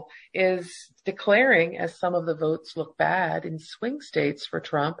table, is declaring, as some of the votes look bad in swing states for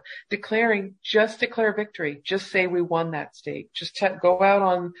Trump, just declare victory. Just say we won that state. Just go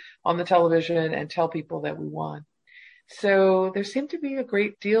out on the television and tell people that we won. So there seemed to be a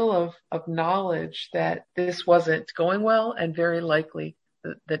great deal of knowledge that this wasn't going well, and very likely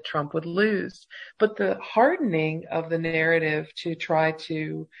that Trump would lose. But the hardening of the narrative to try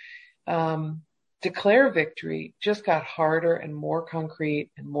to declare victory just got harder and more concrete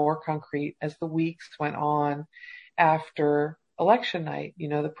as the weeks went on after election night.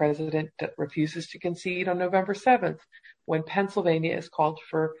 The president refuses to concede on November 7th, when Pennsylvania is called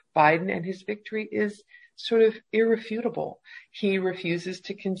for Biden, and his victory is sort of irrefutable. He refuses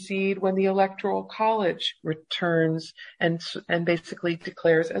to concede when the Electoral College returns and basically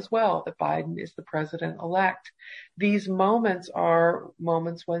declares as well that Biden is the president-elect. These moments are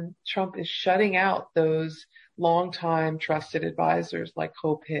moments when Trump is shutting out those longtime trusted advisors like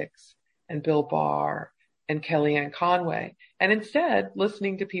Hope Hicks and Bill Barr and Kellyanne Conway, and instead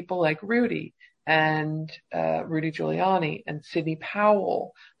listening to people like Rudy Giuliani and Sidney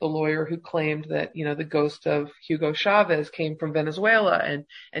Powell, the lawyer who claimed that, the ghost of Hugo Chavez came from Venezuela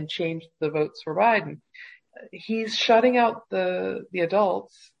and changed the votes for Biden. He's shutting out the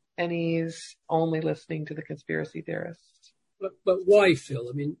adults, and he's only listening to the conspiracy theorists. But why, Phil?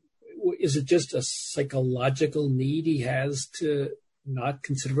 I mean, is it just a psychological need he has to not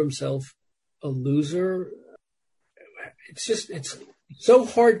consider himself a loser? It's so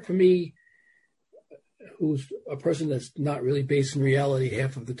hard for me, who's a person that's not really based in reality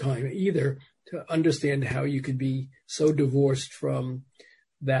half of the time either, to understand how you could be so divorced from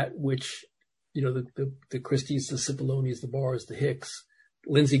that which, the Christies, the Cipollones, the Barrs, the Hicks,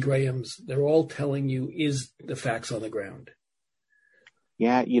 Lindsey Grahams, they're all telling you is the facts on the ground.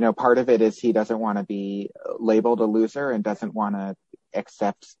 Yeah, part of it is he doesn't want to be labeled a loser and doesn't want to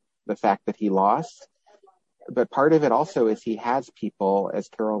accept the fact that he lost. But part of it also is he has people, as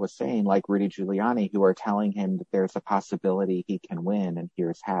Carol was saying, like Rudy Giuliani, who are telling him that there's a possibility he can win, and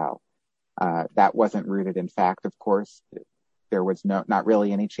here's how. That wasn't rooted in fact, of course. There was not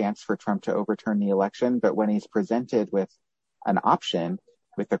really any chance for Trump to overturn the election. But when he's presented with an option,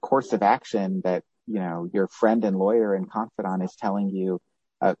 with a course of action that, your friend and lawyer and confidant is telling you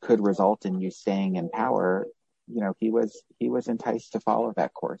could result in you staying in power, he was enticed to follow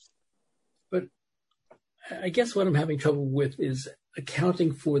that course. But I guess what I'm having trouble with is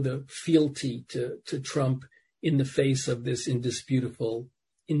accounting for the fealty to Trump in the face of this indisputable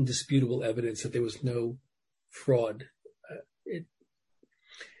evidence that there was no fraud.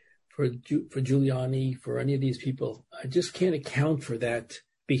 For Giuliani, for any of these people, I just can't account for that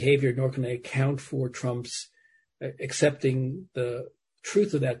behavior, nor can I account for Trump's accepting the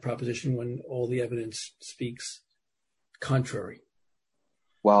truth of that proposition when all the evidence speaks contrary.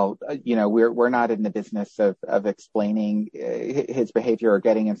 Well, we're not in the business of explaining his behavior or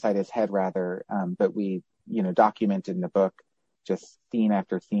getting inside his head, rather. But we, document in the book just scene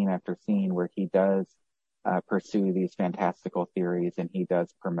after scene after scene where he does pursue these fantastical theories, and he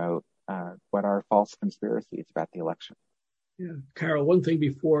does promote what are false conspiracies about the election. Yeah, Carol, one thing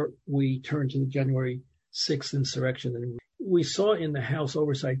before we turn to the January 6th insurrection, and we saw in the House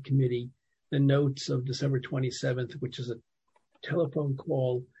Oversight Committee the notes of December 27th, which is a telephone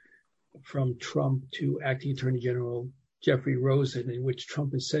call from Trump to Acting Attorney General Jeffrey Rosen, in which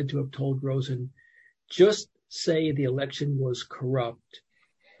Trump is said to have told Rosen, just say the election was corrupt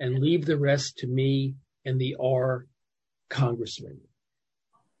and leave the rest to me and the R congressman.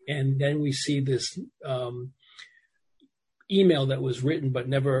 And then we see this email that was written but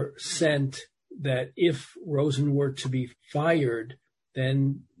never sent, that if Rosen were to be fired,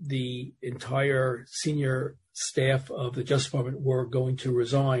 then the entire senior staff of the Justice Department were going to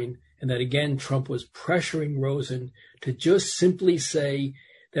resign, and that again Trump was pressuring Rosen to just simply say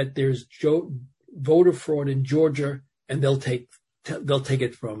that there's voter fraud in Georgia, and they'll take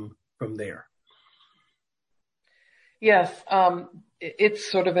it from there. Yes,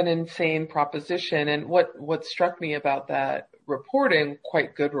 it's sort of an insane proposition, and what struck me about that reporting,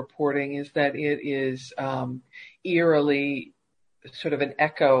 quite good reporting, is that it is eerily sort of an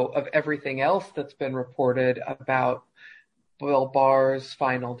echo of everything else that's been reported about Bill Barr's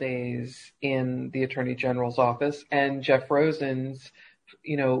final days in the Attorney General's office and Jeff Rosen's,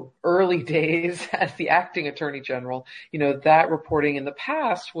 early days as the acting Attorney General. That reporting in the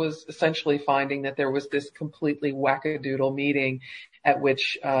past was essentially finding that there was this completely wackadoodle meeting at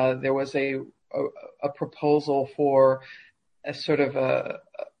which there was a proposal for a sort of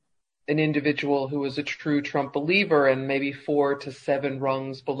an individual who was a true Trump believer and maybe 4 to 7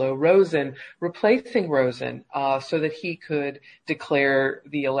 rungs below Rosen, replacing Rosen so that he could declare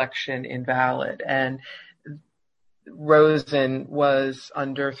the election invalid. And Rosen was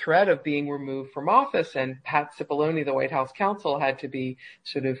under threat of being removed from office, and Pat Cipollone, the White House counsel, had to be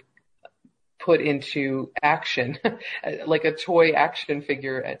sort of put into action, like a toy action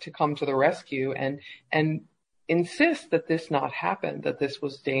figure, to come to the rescue and insist that this not happen, that this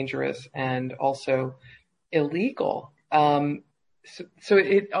was dangerous and also illegal. So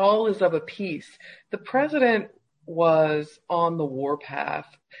it all is of a piece. The president was on the warpath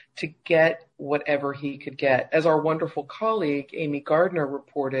to get whatever he could get. As our wonderful colleague, Amy Gardner,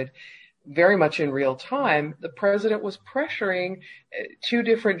 reported very much in real time, the president was pressuring 2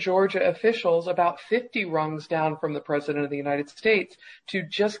 different Georgia officials about 50 rungs down from the president of the United States to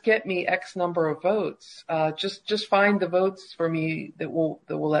just get me X number of votes. Just find the votes for me that will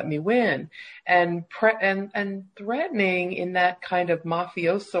let me win. And threatening in that kind of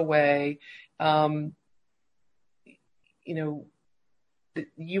mafioso way,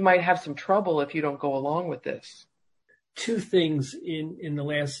 you might have some trouble if you don't go along with this. 2 things in the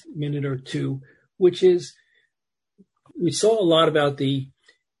last minute or two, which is we saw a lot about the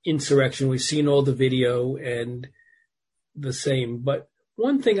insurrection. We've seen all the video and the same. But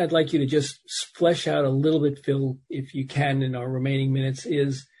one thing I'd like you to just flesh out a little bit, Phil, if you can, in our remaining minutes,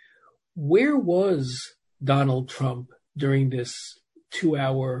 is where was Donald Trump during this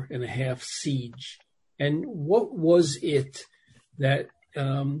 2.5-hour siege? And what was it that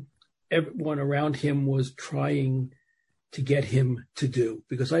everyone around him was trying to get him to do?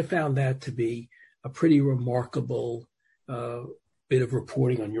 Because I found that to be a pretty remarkable bit of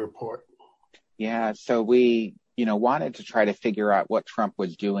reporting on your part. Yeah, so we, wanted to try to figure out what Trump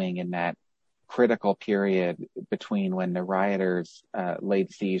was doing in that critical period between when the rioters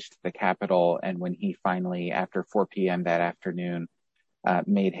laid siege to the Capitol and when he finally, after 4 p.m. that afternoon,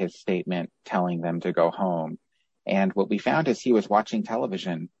 made his statement telling them to go home. And what we found is he was watching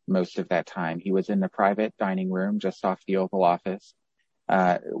television most of that time. He was in the private dining room just off the Oval Office,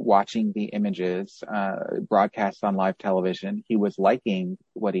 watching the images broadcast on live television. He was liking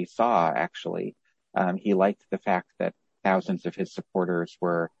what he saw, actually. He liked the fact that thousands of his supporters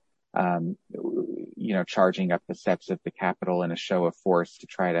were, charging up the steps of the Capitol in a show of force to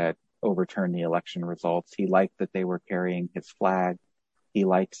try to overturn the election results. He liked that they were carrying his flag. He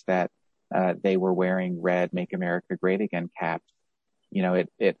liked that they were wearing red "Make America Great Again" caps.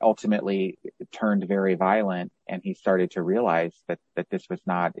 It ultimately turned very violent, and he started to realize that this was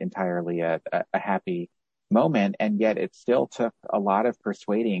not entirely a happy moment. And yet it still took a lot of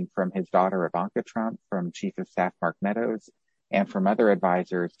persuading from his daughter, Ivanka Trump, from Chief of Staff Mark Meadows, and from other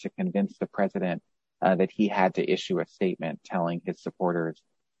advisors to convince the president that he had to issue a statement telling his supporters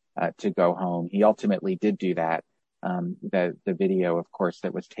to go home. He ultimately did do that. The video, of course,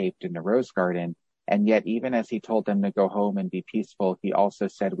 that was taped in the Rose Garden. And yet, even as he told them to go home and be peaceful, he also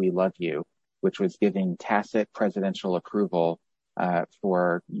said, "We love you," which was giving tacit presidential approval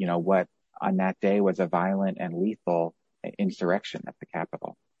for, what on that day was a violent and lethal insurrection at the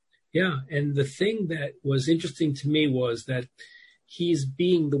Capitol. Yeah. And the thing that was interesting to me was that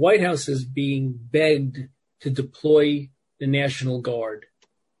the White House is being begged to deploy the National Guard,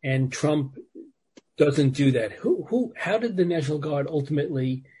 and Trump doesn't do that. How did the National Guard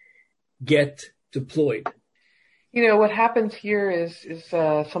ultimately get deployed? What happens here is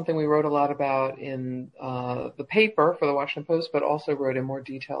something we wrote a lot about in the paper for the Washington Post, but also wrote in more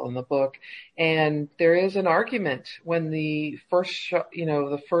detail in the book. And there is an argument when the first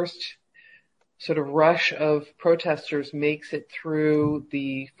sort of rush of protesters makes it through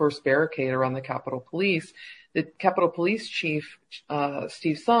the first barricade around the Capitol Police. The Capitol Police Chief,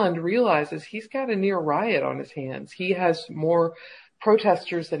 Steve Sund, realizes he's got a near riot on his hands. He has more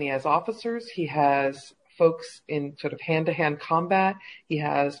protesters than he has officers. He has folks in sort of hand-to-hand combat. He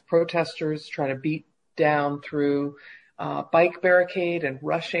has protesters trying to beat down through bike barricade and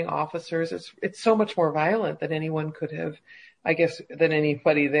rushing officers. It's so much more violent than anyone could have I guess, than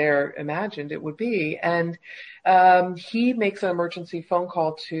anybody there imagined it would be. And he makes an emergency phone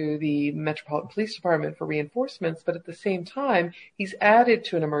call to the Metropolitan Police Department for reinforcements, but at the same time, he's added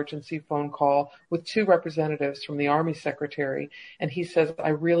to an emergency phone call with 2 representatives from the Army Secretary. And he says, I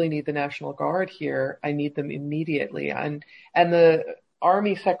really need the National Guard here. I need them immediately. And the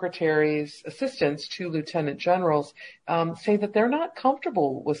Army Secretary's assistants, 2 lieutenant generals, say that they're not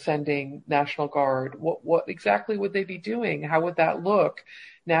comfortable with sending National Guard. What exactly would they be doing? How would that look?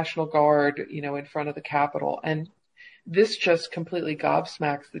 National Guard, in front of the Capitol. And this just completely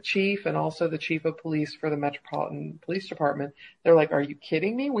gobsmacks the chief and also the chief of police for the Metropolitan Police Department. They're like, are you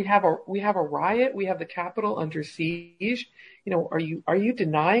kidding me? We have a riot. We have the Capitol under siege. Are you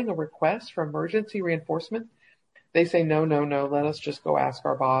denying a request for emergency reinforcement? They say, no, let us just go ask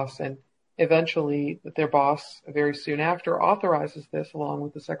our boss. And eventually their boss, very soon after, authorizes this along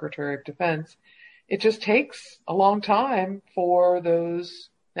with the Secretary of Defense. It just takes a long time for those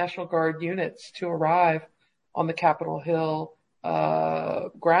National Guard units to arrive on the Capitol Hill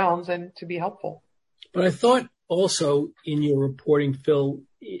grounds and to be helpful. But I thought also in your reporting, Phil,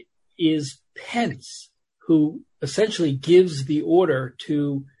 is Pence, who essentially gives the order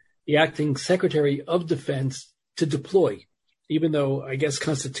to the acting Secretary of Defense to deploy. Even though I guess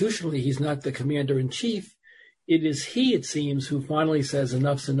constitutionally he's not the commander-in-chief, it is he, it seems, who finally says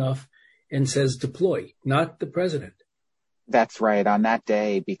enough's enough and says deploy, not the president. That's right. On that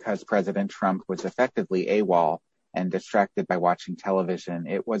day, because President Trump was effectively AWOL and distracted by watching television,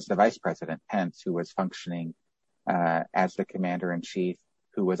 it was the Vice President Pence who was functioning as the commander-in-chief,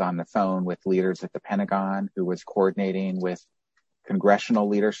 who was on the phone with leaders at the Pentagon, who was coordinating with congressional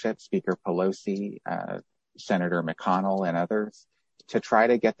leadership, Speaker Pelosi, Senator McConnell, and others, to try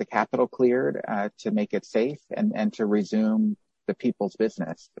to get the Capitol cleared, to make it safe, and to resume the people's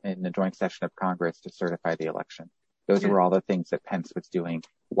business in the joint session of Congress to certify the election. Those were all the things that Pence was doing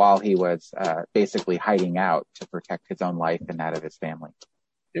while he was basically hiding out to protect his own life and that of his family.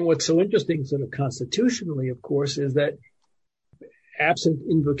 And what's so interesting sort of constitutionally, of course, is that absent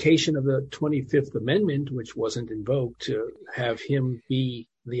invocation of the 25th Amendment, which wasn't invoked to have him be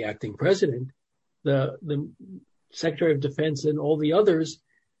the acting president, the Secretary of Defense and all the others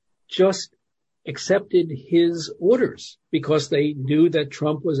just accepted his orders because they knew that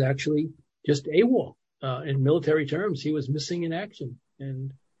Trump was actually just AWOL. In military terms, he was missing in action.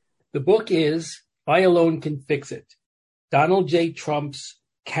 And the book is I Alone Can Fix It, Donald J. Trump's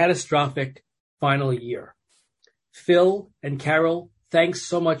Catastrophic Final Year. Phil and Carol, thanks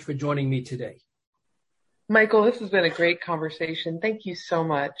so much for joining me today. Michael, this has been a great conversation. Thank you so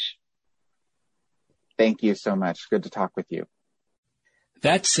much. Thank you so much. Good to talk with you.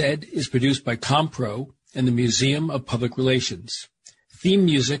 That Said is produced by Compro and the Museum of Public Relations. Theme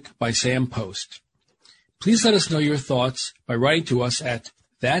music by Sam Post. Please let us know your thoughts by writing to us at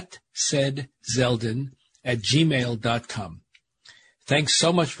thatsaidzeldin@gmail.com. Thanks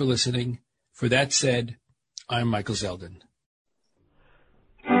so much for listening. For That Said, I'm Michael Zeldin.